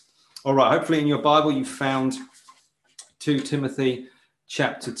All right, hopefully in your Bible you found 2 Timothy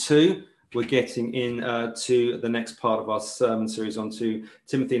chapter 2. We're getting to the next part of our sermon series on 2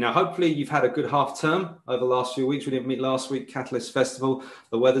 Timothy. Now, hopefully you've had a good half term over the last few weeks. We didn't meet last week, Catalyst Festival.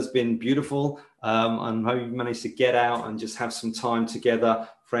 The weather's been beautiful. And hope you've managed to get out and just have some time together,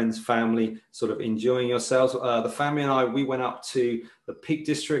 friends, family, sort of enjoying yourselves. The family and I, we went up to the Peak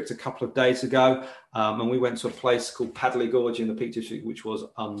District a couple of days ago, and we went to a place called Padley Gorge in the Peak District, which was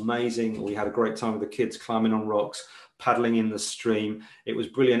amazing. We had a great time with the kids climbing on rocks, paddling in the stream. It was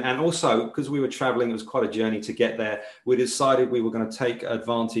brilliant. And also, because we were traveling, it was quite a journey to get there. We decided we were going to take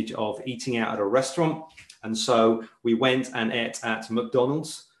advantage of eating out at a restaurant. And so we went and ate at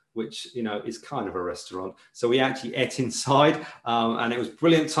McDonald's, which, you know, is kind of a restaurant. So we actually ate inside, and it was a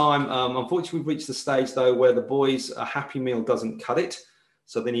brilliant time. Unfortunately, we've reached the stage, though, where the boys, a Happy Meal doesn't cut it.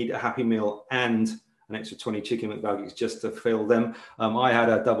 So they need a Happy Meal and an extra 20 chicken McNuggets just to fill them. I had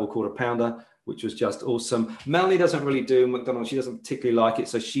a double quarter pounder, which was just awesome. Melanie doesn't really do McDonald's. She doesn't particularly like it.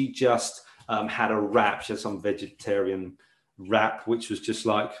 So she just had a wrap. She had some vegetarian wrap, which was just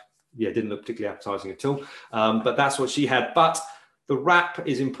like, yeah, didn't look particularly appetizing at all. But that's what she had. But the wrap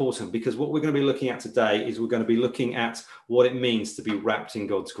is important because what we're going to be looking at today is we're going to be looking at what it means to be wrapped in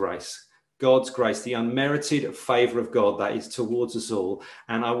God's grace. God's grace, the unmerited favor of God that is towards us all.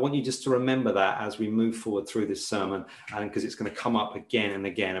 And I want you just to remember that as we move forward through this sermon, and because it's going to come up again and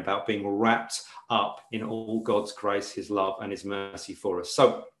again about being wrapped up in all God's grace, his love and his mercy for us.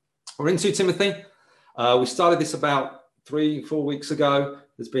 So we're in 2 Timothy. We started this about 3-4 weeks ago.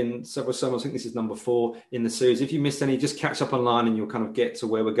 There's been several sermons. I think this is number 4 in the series. If you missed any, just catch up online and you'll kind of get to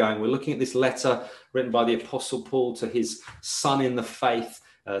where we're going. We're looking at this letter written by the Apostle Paul to his son in the faith,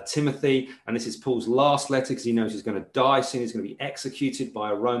 Timothy, and this is Paul's last letter because he knows he's going to die soon. He's going to be executed by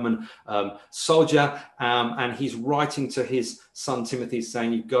a Roman soldier, and he's writing to his son Timothy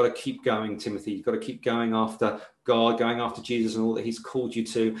saying, you've got to keep going, Timothy. You've got to keep going after God, going after Jesus and all that he's called you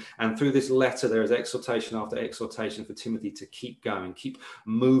to. And through this letter, there is exhortation after exhortation for Timothy to keep going, keep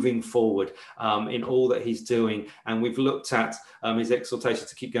moving forward in all that he's doing. And we've looked at his exhortation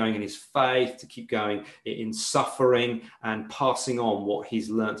to keep going in his faith, to keep going in suffering and passing on what he's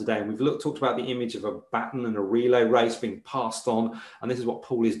learned today. And we've talked about the image of a baton and a relay race being passed on. And this is what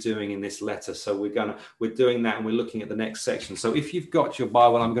Paul is doing in this letter. So we're doing that, and we're looking at the next section. So if you've got your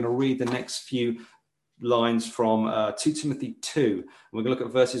Bible, I'm going to read the next few lines from 2 Timothy 2. And we're going to look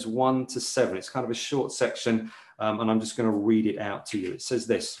at verses 1 to 7. It's kind of a short section, and I'm just going to read it out to you. It says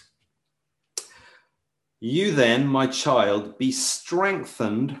this: You then, my child, be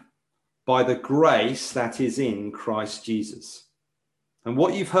strengthened by the grace that is in Christ Jesus. And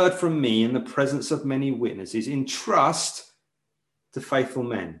what you've heard from me in the presence of many witnesses, entrust to faithful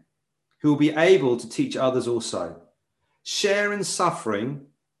men who will be able to teach others also. Share in suffering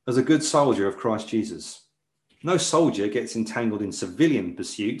as a good soldier of Christ Jesus. No soldier gets entangled in civilian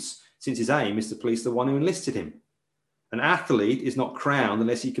pursuits, since his aim is to please the one who enlisted him. An athlete is not crowned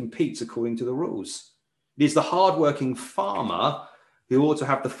unless he competes according to the rules. It is the hardworking farmer who ought to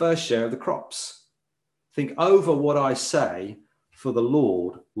have the first share of the crops. Think over what I say, for the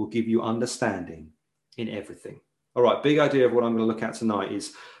Lord will give you understanding in everything. All right, big idea of what I'm going to look at tonight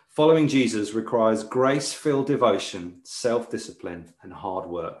is following Jesus requires grace-filled devotion, self-discipline, and hard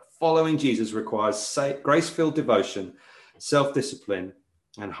work. Following Jesus requires grace-filled devotion, self-discipline,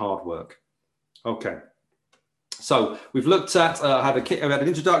 and hard work. Okay. So we've looked at, had an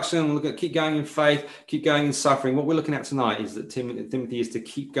introduction, look at keep going in faith, keep going in suffering. What we're looking at tonight is that Timothy is to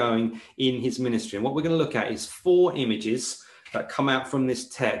keep going in his ministry. And what we're going to look at is 4 images that come out from this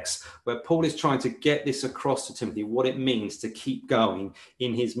text where Paul is trying to get this across to Timothy, what it means to keep going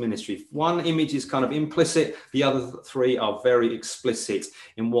in his ministry. One image is kind of implicit. The other 3 are very explicit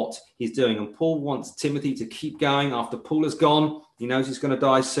in what he's doing. And Paul wants Timothy to keep going after Paul is gone. He knows he's going to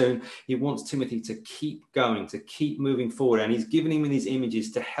die soon. He wants Timothy to keep going, to keep moving forward. And he's giving him these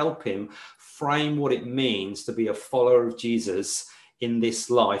images to help him frame what it means to be a follower of Jesus in this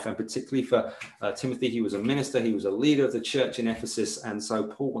life. And particularly for Timothy, he was a minister, he was a leader of the church in Ephesus. And so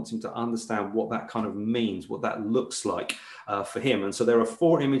Paul wants him to understand what that kind of means, what that looks like for him. And so there are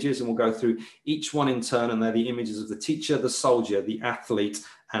 4 images, and we'll go through each one in turn. And they're the images of the teacher, the soldier, the athlete,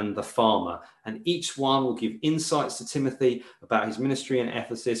 and the farmer. And each one will give insights to Timothy about his ministry in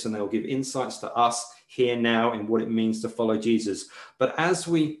Ephesus, and they'll give insights to us here now in what it means to follow Jesus. But as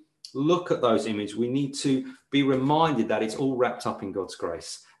we look at those images, we need to be reminded that it's all wrapped up in God's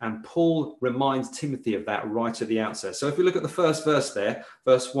grace. And Paul reminds Timothy of that right at the outset. So if we look at the first verse there,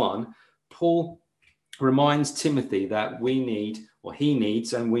 verse 1, Paul reminds Timothy that we need, or he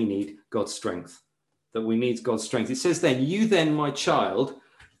needs, and we need God's strength. That we need God's strength. It says then, you then, my child,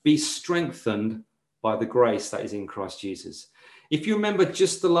 be strengthened by the grace that is in Christ Jesus. If you remember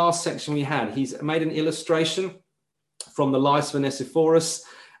just the last section we had, he's made an illustration from the life of Onesiphorus,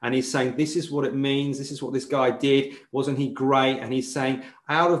 and he's saying, this is what it means. This is what this guy did. Wasn't he great? And he's saying,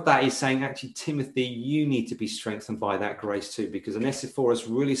 out of that, he's saying, actually, Timothy, you need to be strengthened by that grace too, because Onesiphorus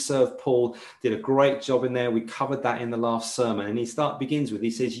really served Paul, did a great job in there. We covered that in the last sermon. And he begins with,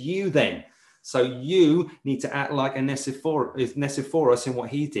 he says, you then. So you need to act like Onesiphorus in what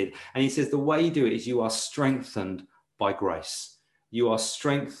he did. And he says, the way you do it is you are strengthened by grace. You are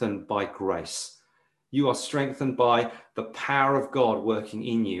strengthened by grace. You are strengthened by the power of God working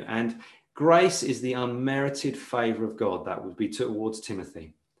in you. And grace is the unmerited favor of God that would be towards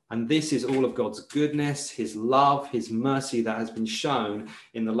Timothy. And this is all of God's goodness, his love, his mercy that has been shown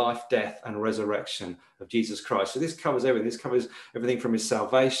in the life, death, and resurrection of Jesus Christ. So this covers everything. This covers everything from his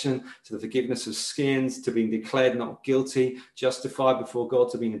salvation to the forgiveness of sins, to being declared not guilty, justified before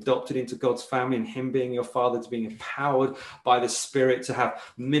God, to being adopted into God's family and him being your father, to being empowered by the Spirit, to have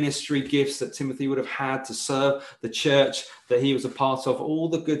ministry gifts that Timothy would have had, to serve the church that he was a part of, all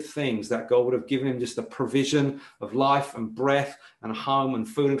the good things that God would have given him, just the provision of life and breath and home and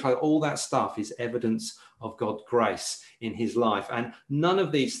food and clothes. All that stuff is evidence of God's grace in his life. And none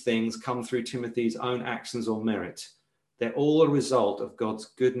of these things come through Timothy's own actions or merit. They're all a result of God's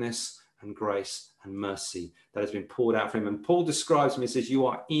goodness and grace and mercy that has been poured out for him. And Paul describes him, he says, you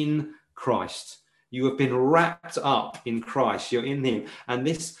are in Christ. You have been wrapped up in Christ. You're in him. And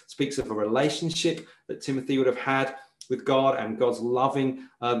this speaks of a relationship that Timothy would have had with God and God's loving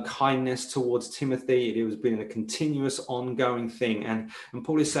kindness towards Timothy. It has been a continuous, ongoing thing. And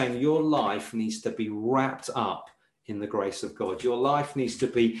Paul is saying your life needs to be wrapped up in the grace of God. Your life needs to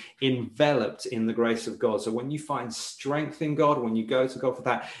be enveloped in the grace of God. So when you find strength in God, when you go to God for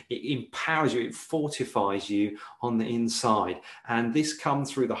that, it empowers you, it fortifies you on the inside. And this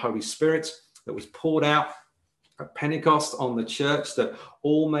comes through the Holy Spirit that was poured out at Pentecost on the church, that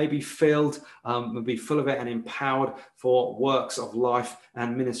all may be filled, may be full of it and empowered for works of life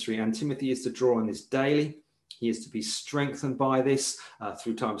and ministry. And Timothy is to draw on this daily. He is to be strengthened by this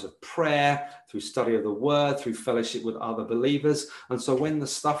through times of prayer, through study of the word, through fellowship with other believers. And so when the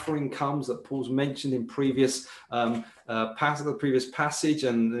suffering comes that Paul's mentioned in previous passage,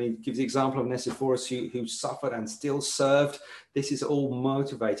 and he gives the example of Onesiphorus who suffered and still served, this is all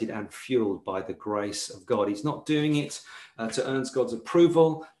motivated and fueled by the grace of God. He's not doing it to earn God's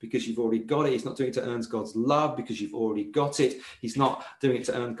approval because you've already got it. He's not doing it to earn God's love because you've already got it. He's not doing it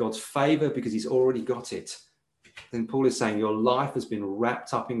to earn God's favor because he's already got it. Then Paul is saying your life has been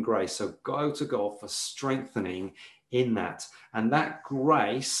wrapped up in grace. So go to God for strengthening in that. And that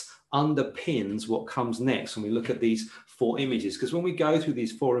grace underpins what comes next when we look at these four images. Because when we go through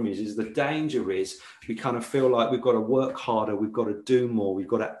these four images, the danger is we kind of feel like we've got to work harder, we've got to do more, we've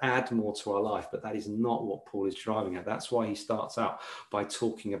got to add more to our life. But that is not what Paul is driving at. That's why he starts out by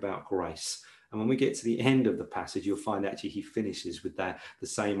talking about grace. And when we get to the end of the passage, you'll find actually he finishes with the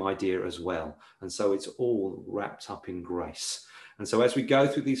same idea as well. And so it's all wrapped up in grace. And so as we go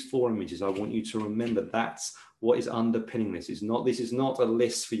through these four images, I want you to remember that's what is underpinning this. This is not a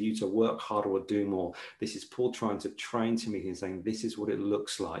list for you to work harder or do more. This is Paul trying to train Timothy and saying, this is what it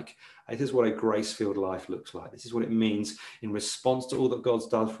looks like. This is what a grace-filled life looks like. This is what it means in response to all that God's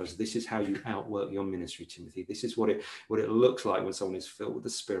done for us. This is how you outwork your ministry, Timothy. This is what it looks like when someone is filled with the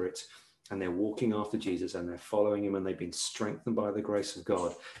Spirit and they're walking after Jesus and they're following him and they've been strengthened by the grace of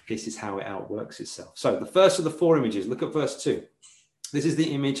God. This is how it outworks itself. So the first of the four images, look at verse 2. This is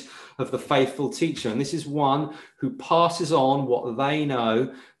the image of the faithful teacher. And this is one who passes on what they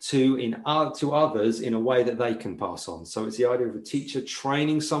know to others in a way that they can pass on. So it's the idea of a teacher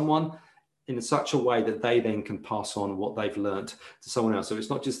training someone in such a way that they then can pass on what they've learnt to someone else. So it's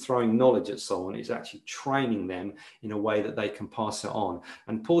not just throwing knowledge at someone, it's actually training them in a way that they can pass it on.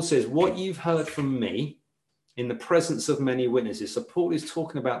 And Paul says, what you've heard from me in the presence of many witnesses. So Paul is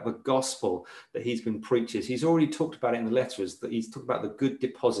talking about the gospel that he's been preaching. He's already talked about it in the letters, that he's talked about the good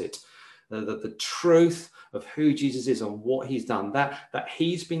deposit, the truth of who Jesus is and what he's done, that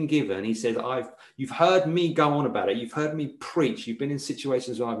he's been given. He says, you've heard me go on about it. You've heard me preach. You've been in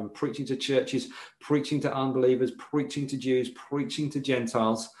situations where I've been preaching to churches, preaching to unbelievers, preaching to Jews, preaching to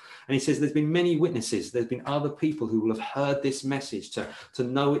Gentiles. And he says, there's been many witnesses. There's been other people who will have heard this message to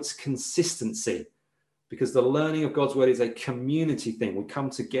know its consistency, because the learning of God's word is a community thing. We come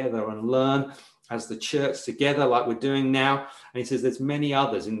together and learn as the church together like we're doing now. And he says there's many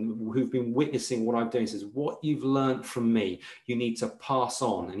others who've been witnessing what I'm doing. He says, what you've learned from me, you need to pass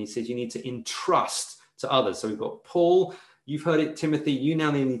on. And he says you need to entrust to others. So we've got Paul, you've heard it, Timothy, you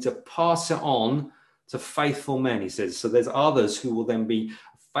now need to pass it on to faithful men, he says. So there's others who will then be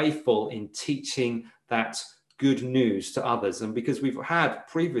faithful in teaching that good news to others. And because we've had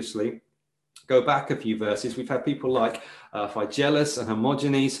previously, go back a few verses, we've had people like Phygellus and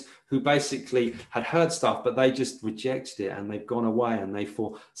Hermogenes who basically had heard stuff, but they just rejected it and they've gone away and they've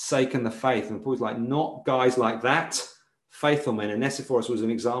forsaken the faith. And Paul's like, not guys like that, faithful men. And Onesiphorus was an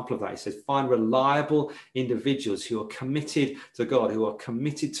example of that. He says, find reliable individuals who are committed to God, who are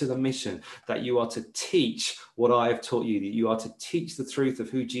committed to the mission, that you are to teach what I have taught you, that you are to teach the truth of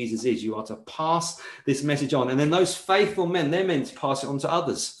who Jesus is. You are to pass this message on. And then those faithful men, they're meant to pass it on to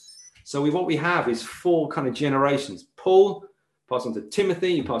others. So what we have is 4 kind of generations. Paul passes on to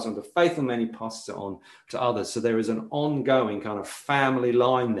Timothy, he passes on to faithful men, he passes it on to others. So there is an ongoing kind of family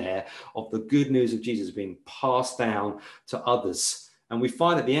line there of the good news of Jesus being passed down to others. And we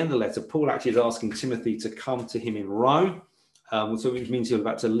find at the end of the letter, Paul actually is asking Timothy to come to him in Rome. So which means you're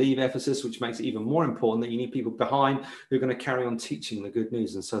about to leave Ephesus, which makes it even more important that you need people behind who are going to carry on teaching the good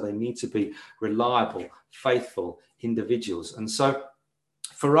news. And so they need to be reliable, faithful individuals. And so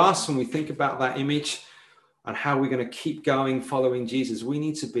for us, when we think about that image and how we're going to keep going following Jesus, we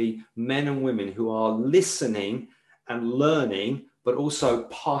need to be men and women who are listening and learning, but also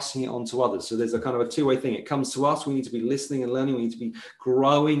passing it on to others. So there's a kind of a two-way thing. It comes to us. We need to be listening and learning. We need to be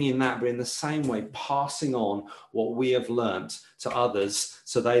growing in that, but in the same way, passing on what we have learned to others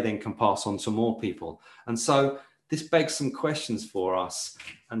so they then can pass on to more people. And so this begs some questions for us.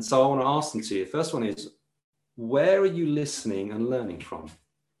 And so I want to ask them to you. The first one is, where are you listening and learning from?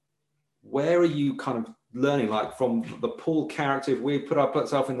 Where are you kind of learning, like from the Paul character? If we put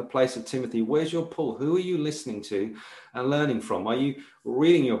ourselves in the place of Timothy, where's your Paul? Who are you listening to and learning from? Are you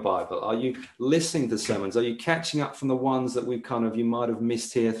reading your Bible? Are you listening to sermons? Are you catching up from the ones that you might have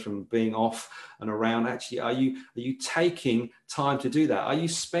missed here from being off and around? Actually, are you taking time to do that? Are you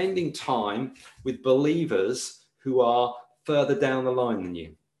spending time with believers who are further down the line than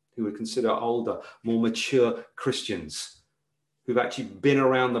you, who would consider older, more mature Christians, who've actually been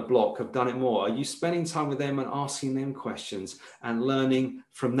around the block, have done it more? Are you spending time with them and asking them questions and learning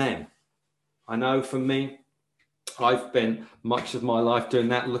from them? I know for me, I've spent much of my life doing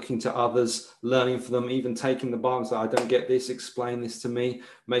that, looking to others, learning from them, even taking the Bible and saying, I don't get this, explain this to me,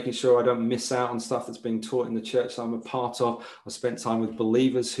 making sure I don't miss out on stuff that's being taught in the church that I'm a part of. I've spent time with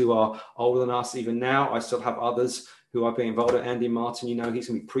believers who are older than us. Even now, I still have others who I've been involved with. Andy Martin, he's going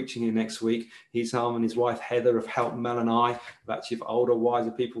to be preaching here next week. He's home, and his wife Heather have helped Mel and I, actually, if older,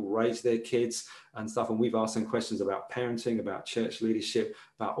 wiser people raise their kids and stuff. And we've asked them questions about parenting, about church leadership,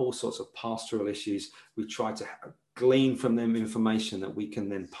 about all sorts of pastoral issues. We try to glean from them information that we can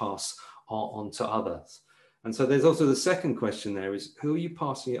then pass on to others. And so there's also the second question there is, who are you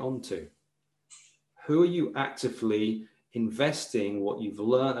passing it on to? Who are you actively investing what you've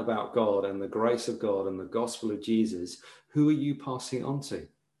learned about God and the grace of God and the gospel of Jesus? Who are you passing it on to?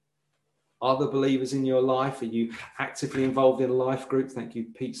 Other believers in your life? Are you actively involved in a life group? Thank you,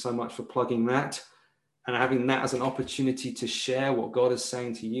 Pete, so much for plugging that and having that as an opportunity to share what God is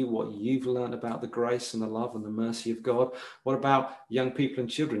saying to you, what you've learned about the grace and the love and the mercy of God. What about young people and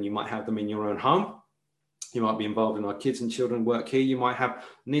children? You might have them in your own home. You might be involved in our kids and children work here. You might have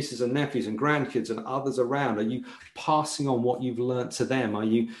nieces and nephews and grandkids and others around. Are you passing on what you've learned to them? Are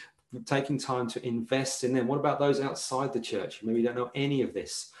you taking time to invest in them? What about those outside the church? Maybe you don't know any of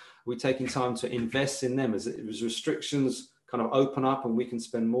this. Are we taking time to invest in them as restrictions kind of open up and we can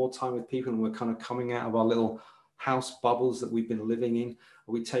spend more time with people and we're kind of coming out of our little house bubbles that we've been living in?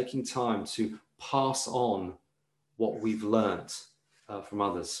 Are we taking time to pass on what we've learned from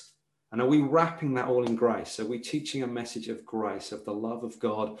others? And are we wrapping that all in grace? Are we teaching a message of grace, of the love of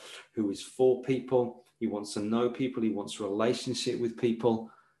God who is for people? He wants to know people. He wants a relationship with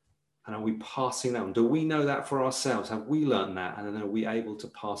people. And are we passing that on? Do we know that for ourselves? Have we learned that? And then are we able to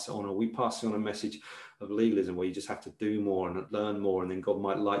pass it on? Are we passing on a message of legalism where you just have to do more and learn more and then God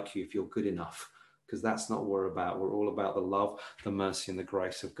might like you if you're good enough? Because that's not what we're about. We're all about the love, the mercy and the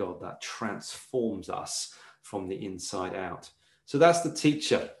grace of God that transforms us from the inside out. So that's the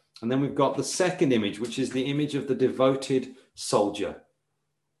teacher. And then we've got the second image, which is the image of the devoted soldier.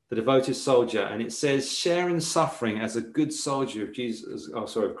 The devoted soldier. And it says, share in suffering as a good soldier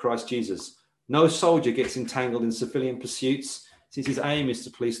of Christ Jesus. No soldier gets entangled in civilian pursuits, since his aim is to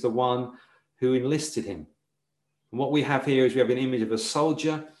please the one who enlisted him. And what we have here is we have an image of a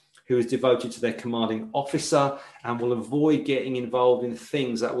soldier who is devoted to their commanding officer and will avoid getting involved in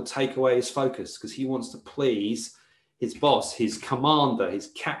things that will take away his focus because he wants to please his boss, his commander, his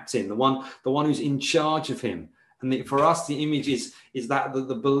captain, the one who's in charge of him. And for us, the image is that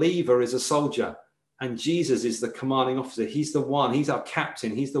the believer is a soldier And Jesus is the commanding officer. He's the one, he's our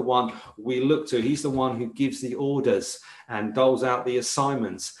captain. He's the one we look to. He's the one who gives the orders and doles out the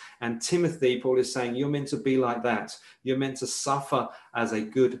assignments. And Timothy, Paul is saying, you're meant to be like that. You're meant to suffer as a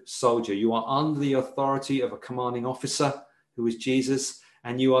good soldier. You are under the authority of a commanding officer who is Jesus,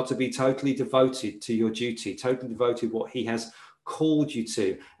 and you are to be totally devoted to your duty, totally devoted to what he has called you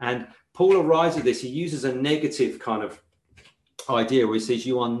to. And Paul arrives at this. He uses a negative kind of idea where he says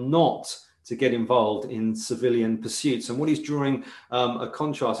you are not to get involved in civilian pursuits. And what he's drawing a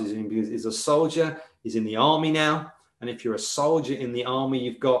contrast is a soldier is in the army now. And if you're a soldier in the army,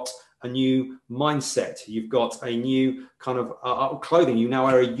 you've got a new mindset. You've got a new kind of clothing. You now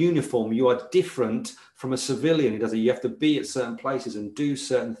wear a uniform. You are different from a civilian. It does. You have to be at certain places and do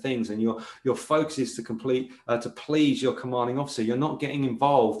certain things. And your focus is to please your commanding officer. You're not getting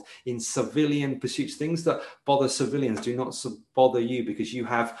involved in civilian pursuits. Things that bother civilians do not bother you, because you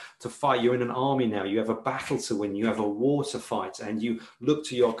have to fight. You're in an army now. You have a battle to win. You have a war to fight. And you look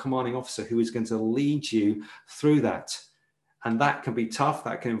to your commanding officer who is going to lead you through that. And that can be tough.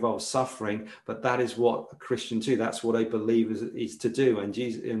 That can involve suffering, but that is what a Christian do. That's what a believer is to do.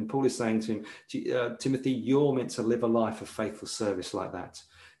 And Paul is saying to him, Timothy, you're meant to live a life of faithful service like that.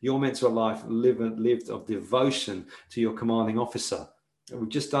 You're meant to live of devotion to your commanding officer. We've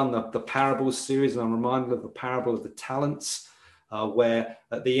just done the parables series, and I'm reminded of the parable of the talents, where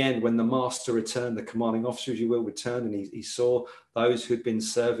at the end, when the master returned, the commanding officer, as you will, returned, and he saw those who'd been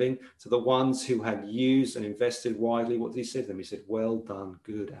serving. To the ones who had used and invested widely, what did he say to them? He said, well done,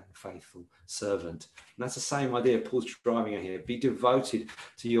 good and faithful servant. And that's the same idea Paul's driving at here. Be devoted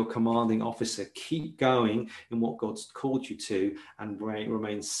to your commanding officer. Keep going in what God's called you to, and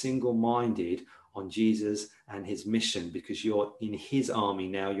remain single-minded on Jesus and his mission, because you're in his army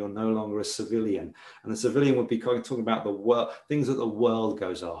now. You're no longer a civilian. And the civilian would be talking about the world, things that the world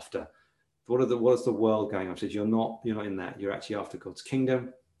goes after. What is the world going after? You're not in that. You're actually after God's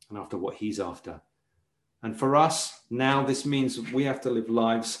kingdom and after what he's after. And for us now, this means we have to live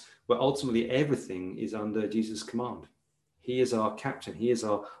lives where ultimately everything is under Jesus' command. He is our captain. He is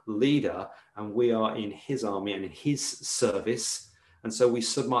our leader, and we are in his army and in his service. And so we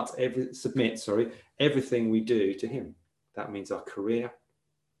submit everything we do to him. That means our career,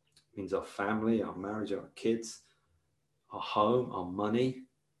 means our family, our marriage, our kids, our home, our money,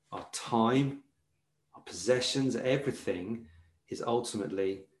 our time, our possessions. Everything is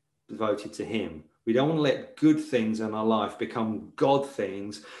ultimately devoted to him. We don't want to let good things in our life become God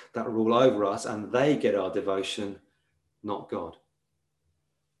things that rule over us, and they get our devotion, not God.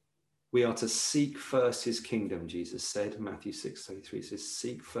 We are to seek first his kingdom, Jesus said. Matthew 6:33 says,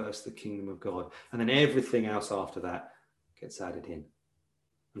 seek first the kingdom of God. And then everything else after that gets added in.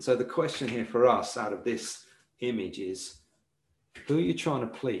 And so the question here for us out of this image is, who are you trying to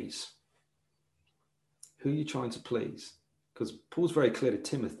please? Who are you trying to please? Because Paul's very clear to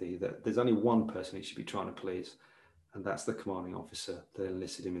Timothy that there's only one person he should be trying to please, and that's the commanding officer that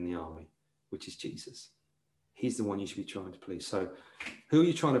enlisted him in the army, which is Jesus. He's the one you should be trying to please. So who are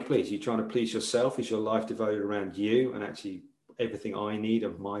you trying to please? Are you trying to please yourself? Is your life devoted around you and actually everything I need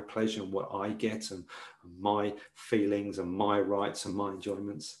and my pleasure and what I get and my feelings and my rights and my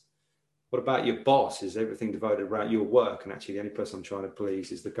enjoyments? What about your boss? Is everything devoted around your work? And actually the only person I'm trying to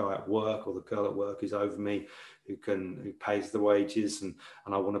please is the guy at work or the girl at work who's over me, who pays the wages, and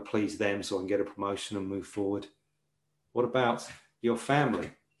I want to please them so I can get a promotion and move forward. What about your family?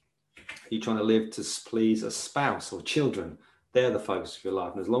 Are you trying to live to please a spouse or children? They're the focus of your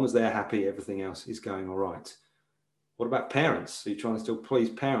life. And as long as they're happy, everything else is going all right. What about parents? Are you trying to still please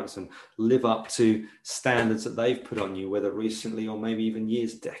parents and live up to standards that they've put on you, whether recently or maybe even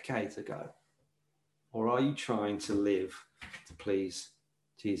years, decades ago? Or are you trying to live to please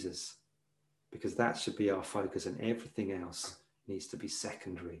Jesus? Because that should be our focus, and everything else needs to be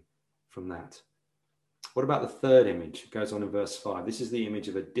secondary from that. What about the third image? It goes on in verse 5. This is the image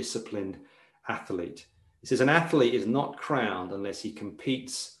of a disciplined athlete. It says, an athlete is not crowned unless he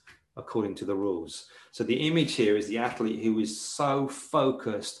competes according to the rules. So the image here is the athlete who is so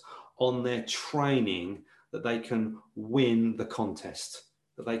focused on their training that they can win the contest.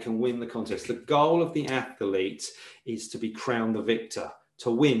 The goal of the athlete is to be crowned the victor,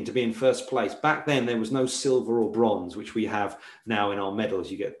 to win, to be in first place. Back then, there was no silver or bronze, which we have now in our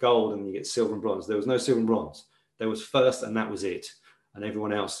medals. You get gold and you get silver and bronze. There was no silver and bronze. There was first, and that was it. And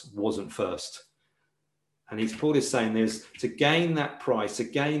everyone else wasn't first. And Paul is saying to gain that prize, to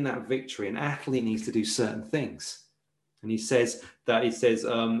gain that victory, an athlete needs to do certain things. And he uses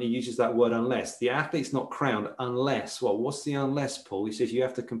that word unless. The athlete's not crowned unless. Well, what's the unless, Paul? He says you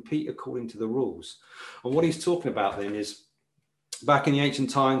have to compete according to the rules. And what he's talking about then is Back in the ancient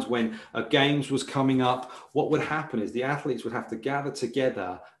times when games was coming up, what would happen is the athletes would have to gather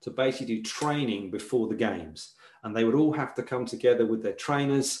together to basically do training before the games. And they would all have to come together with their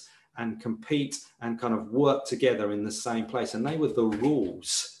trainers and compete and kind of work together in the same place. And they were the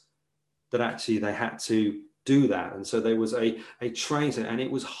rules that actually they had to do that. And so there was a training, and it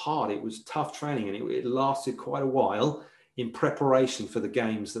was hard. It was tough training, and it lasted quite a while in preparation for the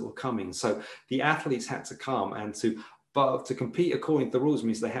games that were coming. So the athletes had to come and but to compete according to the rules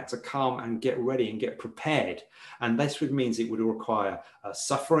means they had to come and get ready and get prepared. And this would means it would require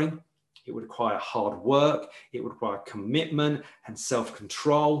suffering. It would require hard work. It would require commitment and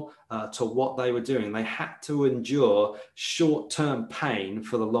self-control to what they were doing. They had to endure short-term pain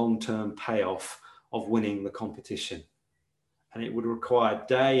for the long-term payoff of winning the competition. And it would require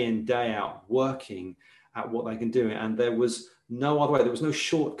day in, day out working at what they can do. And there was no other way. There was no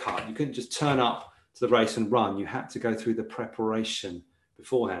shortcut. You couldn't just turn up to the race and run. You had to go through the preparation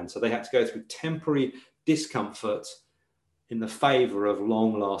beforehand. So they had to go through temporary discomfort in the favor of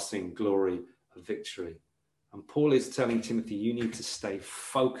long-lasting glory of victory. And Paul is telling Timothy, you need to stay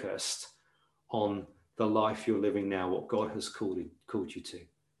focused on the life you're living now, what God has called you to.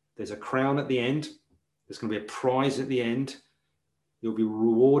 There's a crown at the end. There's going to be a prize at the end. You'll be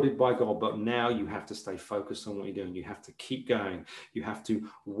rewarded by God, but now you have to stay focused on what you're doing. You have to keep going. You have to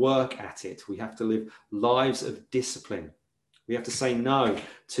work at it. We have to live lives of discipline. We have to say no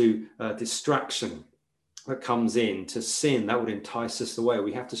to distraction that comes in, to sin that would entice us away.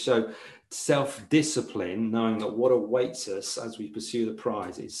 We have to show self-discipline, knowing that what awaits us as we pursue the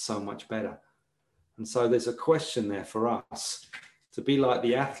prize is so much better. And so there's a question there for us to be like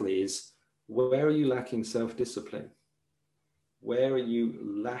the athlete is, where are you lacking self-discipline? Where are you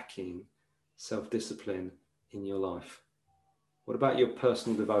lacking self-discipline in your life? What about your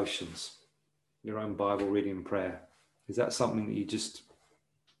personal devotions, your own Bible reading and prayer? Is that something that you just,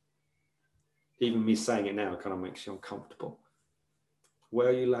 even me saying it now kind of makes you uncomfortable? Where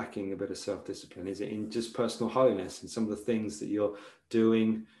are you lacking a bit of self-discipline? Is it in just personal holiness and some of the things that you're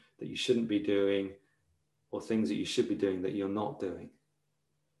doing that you shouldn't be doing, or things that you should be doing that you're not doing?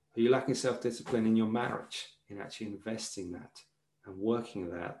 Are you lacking self-discipline in your marriage, in actually investing that and working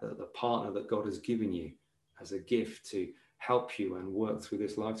that, the partner that God has given you as a gift to help you and work through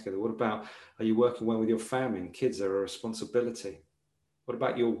this life together? What about, are you working well with your family and kids? Are a responsibility. What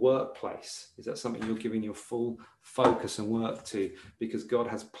about your workplace? Is that something you're giving your full focus and work to because God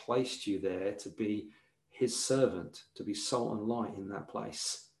has placed you there to be his servant, to be salt and light in that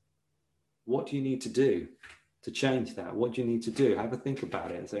place? What do you need to do to change that? What do you need to do? Have a think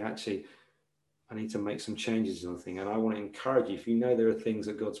about it and say, actually, I need to make some changes in the thing. And I want to encourage you, if you know there are things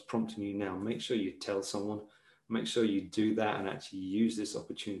that God's prompting you now, make sure you tell someone, make sure you do that and actually use this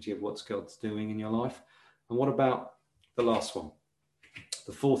opportunity of what God's doing in your life. And what about the last one?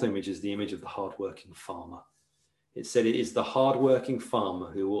 The fourth image is the image of the hardworking farmer. It said it is the hardworking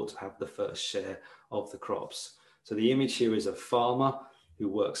farmer who ought to have the first share of the crops. So the image here is a farmer who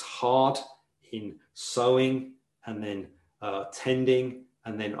works hard in sowing and then tending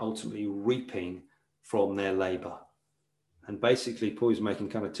and then ultimately reaping from their labor. And basically, Paul is making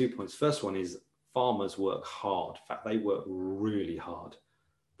kind of 2 points. First one is farmers work hard. In fact, they work really hard.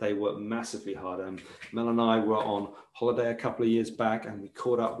 They work massively hard. Mel and I were on holiday a couple of years back, and we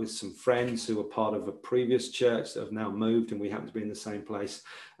caught up with some friends who were part of a previous church that have now moved, and we happen to be in the same place.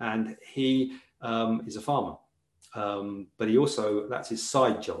 And he is a farmer, but he also, that's his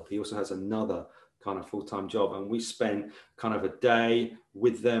side job. He also has another kind of full-time job, and we spent kind of a day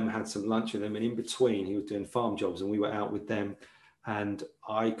with them, had some lunch with them, and in between he was doing farm jobs, and we were out with them, and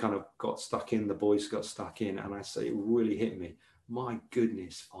I kind of got stuck in, the boys got stuck in, and I say it really hit me. My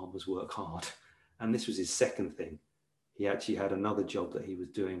goodness, farmers work hard. And this was his second thing. He actually had another job that he was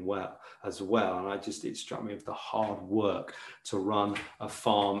doing well as well, and it struck me with the hard work to run a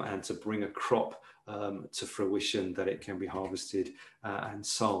farm and to bring a crop to fruition, that it can be harvested and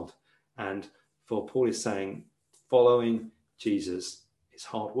sold. And for Paul is saying, following Jesus is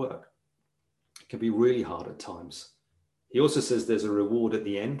hard work. It can be really hard at times. He also says there's a reward at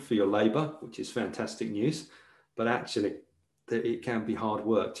the end for your labor, which is fantastic news, but actually that it can be hard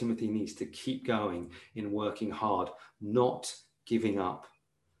work. Timothy needs to keep going in working hard, not giving up.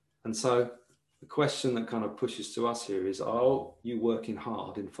 And so the question that kind of pushes to us here is, are you working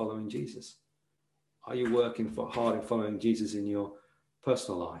hard in following Jesus? Are you working hard in following Jesus in your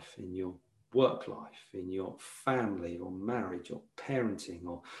personal life, in your work life, in your family or marriage or parenting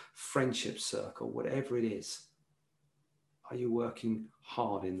or friendship circle, whatever it is? Are you working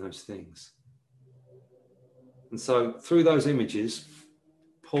hard in those things? And so through those images,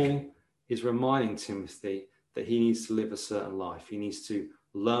 Paul is reminding Timothy that he needs to live a certain life. He needs to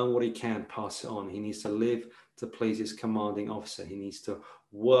learn what he can, pass it on. He needs to live to please his commanding officer. He needs to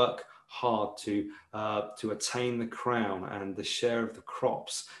work hard to attain the crown and the share of the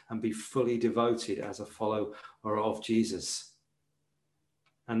crops and be fully devoted as a follower of Jesus.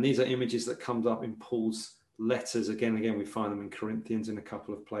 And these are images that comes up in Paul's letters again and again. We find them in Corinthians in a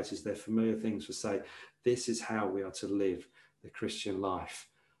couple of places. They're familiar things to say, this is how we are to live the Christian life.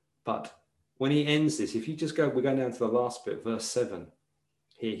 But when he ends this, if you just go, we're going down to the last bit, verse 7.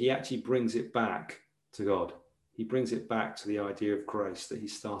 Here, he actually brings it back to God. He brings it back to the idea of grace that he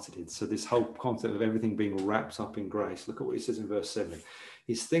started in. So this whole concept of everything being wrapped up in grace. Look at what he says in verse 7.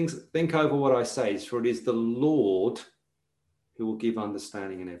 He's think over what I say, for it is the Lord who will give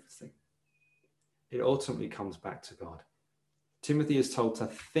understanding in everything. It ultimately comes back to God. Timothy is told to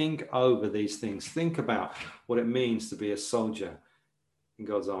think over these things. Think about what it means to be a soldier in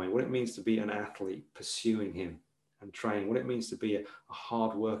God's army, what it means to be an athlete pursuing him and training, what it means to be a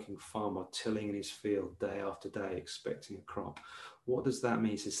hard-working farmer tilling in his field day after day, expecting a crop. What does that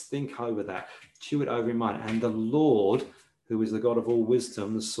mean? He says, think over that, chew it over in mind. And the Lord, who is the God of all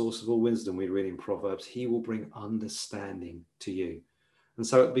wisdom, the source of all wisdom, we read in Proverbs, he will bring understanding to you. And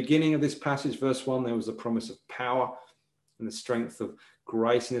so at the beginning of this passage, verse 1, there was a promise of power and the strength of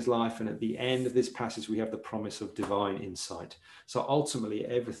grace in his life. And at the end of this passage, we have the promise of divine insight. So ultimately,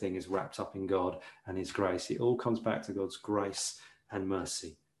 everything is wrapped up in God and his grace. It all comes back to God's grace and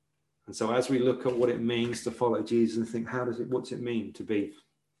mercy. And so as we look at what it means to follow Jesus and think, what does it mean to be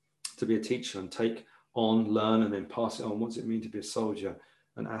a teacher and take on, learn, and then pass it on? What does it mean to be a soldier,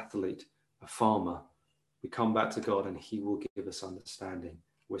 an athlete, a farmer? We come back to God and he will give us understanding.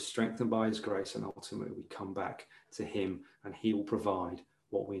 We're strengthened by his grace, and ultimately we come back to him and he will provide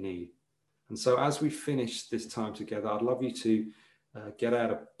what we need. And so as we finish this time together, I'd love you to get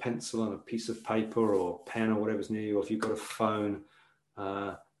out a pencil and a piece of paper or pen or whatever's near you, or if you've got a phone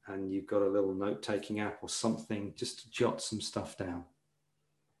and you've got a little note-taking app or something, just to jot some stuff down.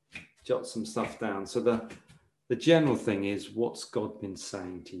 Jot some stuff down. So the general thing is, what's God been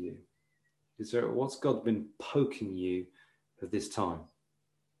saying to you? What's God been poking you at this time?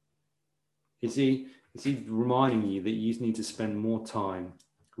 Is he reminding you that you need to spend more time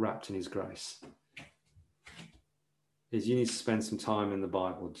wrapped in his grace? Is you need to spend some time in the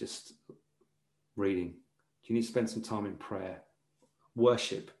Bible just reading? Do you need to spend some time in prayer?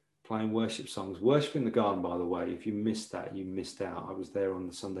 Worship, playing worship songs. Worship in the garden, by the way, if you missed that, you missed out. I was there on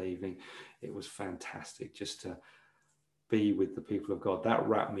the Sunday evening. It was fantastic just to be with the people of God. That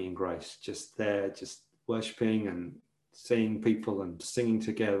wrapped me in grace. Just there, just worshiping and seeing people and singing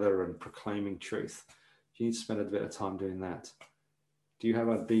together and proclaiming truth. You need to spend a bit of time doing that. Do you have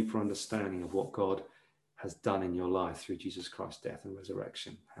a deeper understanding of what God has done in your life through Jesus Christ's death and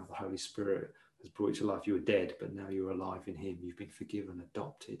resurrection? How the Holy Spirit has brought you to life. You were dead, but now you're alive in him. You've been forgiven,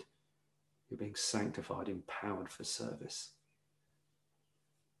 adopted. You're being sanctified, empowered for service.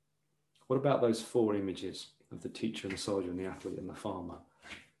 What about those 4 images of the teacher and the soldier and the athlete and the farmer?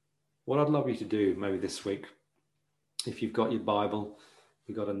 What I'd love you to do maybe this week, if you've got your Bible,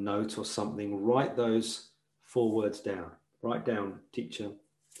 you've got a note or something, write those 4 words down. Write down teacher,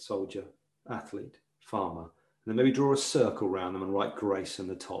 soldier, athlete, farmer. And then maybe draw a circle around them and write grace in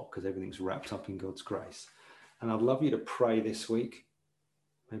the top, because everything's wrapped up in God's grace. And I'd love you to pray this week,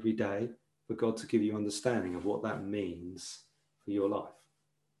 every day, for God to give you understanding of what that means for your life.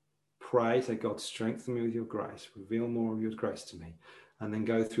 Pray, say, God, strengthen me with your grace. Reveal more of your grace to me. And then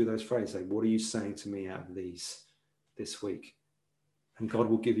go through those phrases. Say, what are you saying to me out of these this week? And God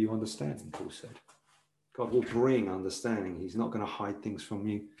will give you understanding, Paul said. God will bring understanding. He's not going to hide things from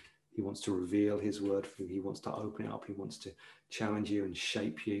you. He wants to reveal his word for you. He wants to open it up. He wants to challenge you and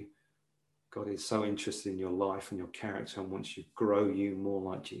shape you. God is so interested in your life and your character and wants to grow you more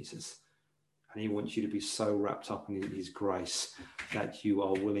like Jesus. And he wants you to be so wrapped up in his grace that you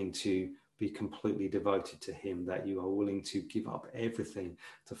are willing to be completely devoted to him, that you are willing to give up everything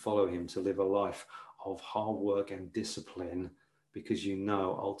to follow him, to live a life of hard work and discipline, because you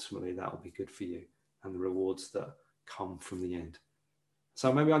know ultimately that will be good for you and the rewards that come from the end.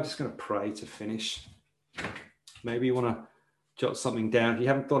 So maybe I'm just going to pray to finish. Maybe you want to jot something down. If you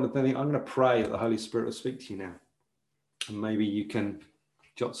haven't thought of anything, I'm going to pray that the Holy Spirit will speak to you now. And maybe you can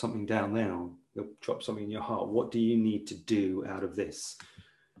jot something down there, or you'll drop something in your heart. What do you need to do out of this?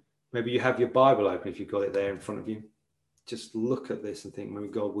 Maybe you have your Bible open if you've got it there in front of you. Just look at this and think, maybe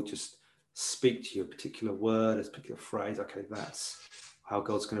God will just speak to you a particular word, a particular phrase. Okay, that's how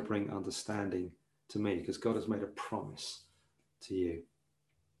God's going to bring understanding to me, because God has made a promise to you.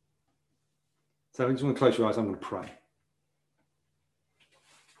 So I just want to close your eyes. I'm going to pray.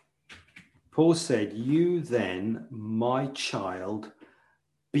 Paul said, "You then, my child,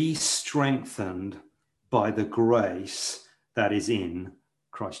 be strengthened by the grace that is in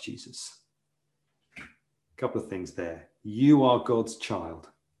Christ Jesus." A couple of things there. You are God's child.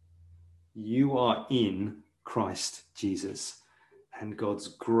 You are in Christ Jesus. And God's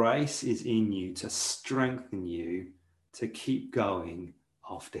grace is in you to strengthen you to keep going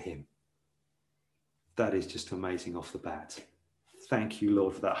after him. That is just amazing off the bat. Thank you,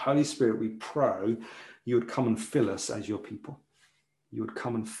 Lord, for that. Holy Spirit, we pray you would come and fill us as your people. You would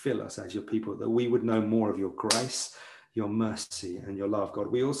come and fill us as your people, that we would know more of your grace, your mercy, and your love, God.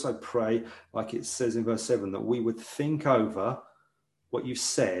 We also pray, like it says in verse 7, that we would think over what you've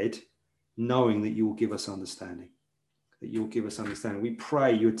said, knowing that you will give us understanding. That you will give us understanding. We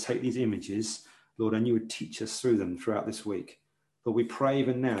pray you would take these images, Lord, and you would teach us through them throughout this week. But we pray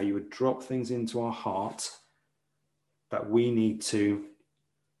even now you would drop things into our heart that we need to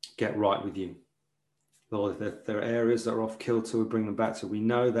get right with you. Lord, if there are areas that are off kilter, we bring them back to. We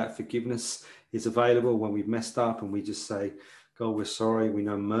know that forgiveness is available when we've messed up and we just say, God, we're sorry. We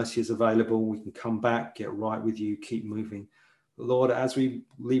know mercy is available. We can come back, get right with you, keep moving. But Lord, as we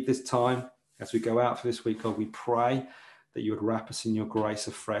leave this time, as we go out for this week, God, we pray that you would wrap us in your grace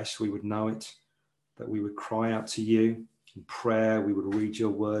afresh. We would know it, that we would cry out to you in prayer. We would read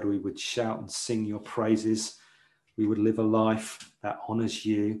your word. We would shout and sing your praises. We would live a life that honors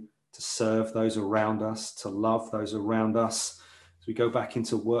you, to serve those around us, to love those around us. As we go back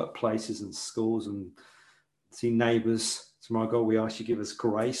into workplaces and schools and see neighbours tomorrow, God, we ask you to give us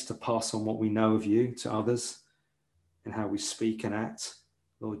grace to pass on what we know of you to others and how we speak and act,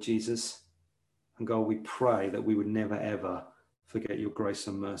 Lord Jesus. And God, we pray that we would never, ever forget your grace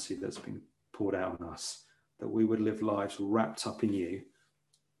and mercy that's been poured out on us, that we would live lives wrapped up in you,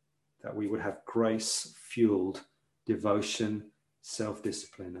 that we would have grace-fueled devotion,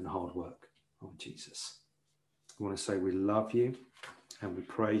 self-discipline and hard work on Jesus. I want to say we love you and we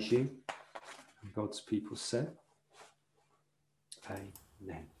praise you. And God's people said,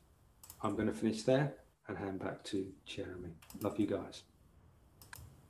 amen. I'm going to finish there and hand back to Jeremy. Love you guys.